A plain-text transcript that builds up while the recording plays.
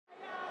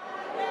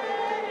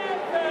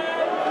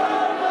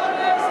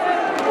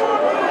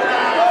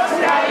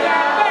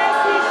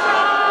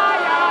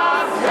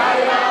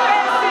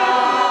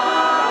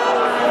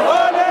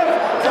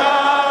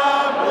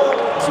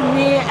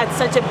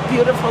such a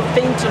beautiful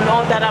thing to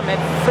know that I'm a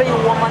free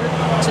woman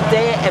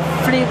today, a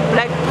free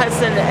black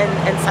person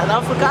in South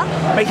Africa.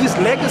 But his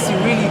legacy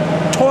really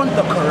taunt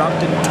the corrupt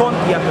and taunt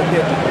the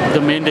apathetic. The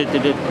man that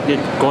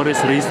God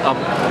has raised up,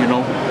 you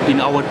know,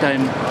 in our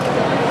time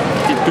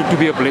to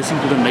be a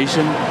blessing to the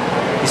nation.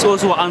 It's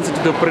also an answer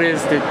to the prayers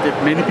that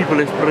many people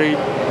have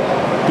prayed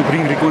to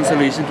bring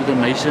reconciliation to the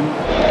nation.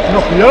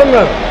 Nog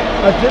jonger,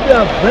 as jy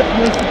daar wit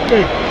mense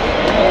kyk,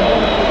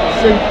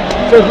 sy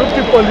roep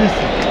die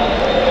polisie.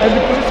 En die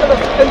polisie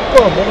was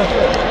inkom, en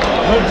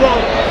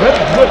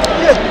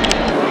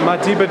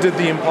Madiba did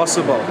the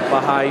impossible by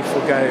how he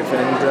forgave,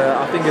 and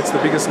I think it's the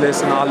biggest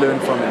lesson I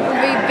learned from him.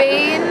 We've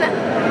been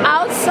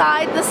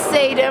outside the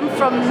stadium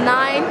from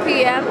 9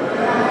 p.m.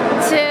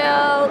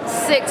 till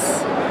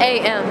 6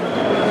 a.m.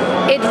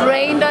 It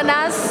rained on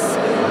us.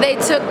 They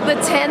took the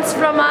tents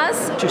from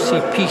us. To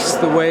see peace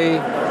the way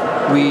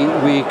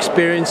we're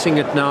experiencing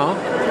it now,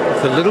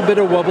 with a little bit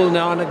of wobble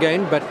now and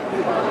again, but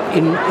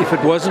if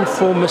it wasn't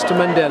for Mr.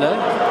 Mandela,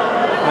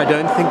 I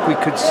don't think we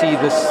could see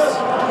this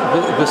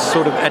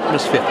sort of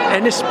atmosphere,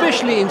 and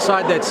especially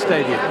inside that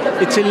stadium.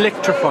 It's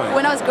electrifying.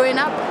 When I was growing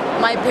up,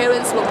 my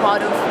parents were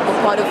part of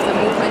the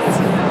movement,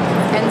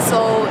 and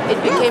so it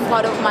became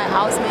part of my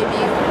house. Maybe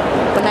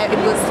when it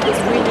was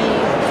really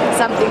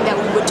something that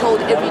we were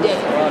told every day,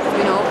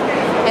 you know.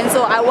 And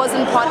so I was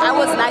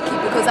lucky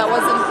because I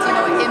wasn't, you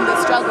know, in the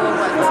struggle,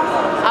 but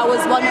I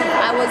went to,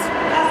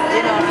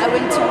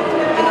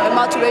 you know, a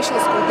multiracial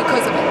school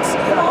because of it,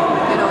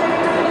 you know.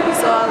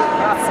 So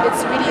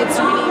it's really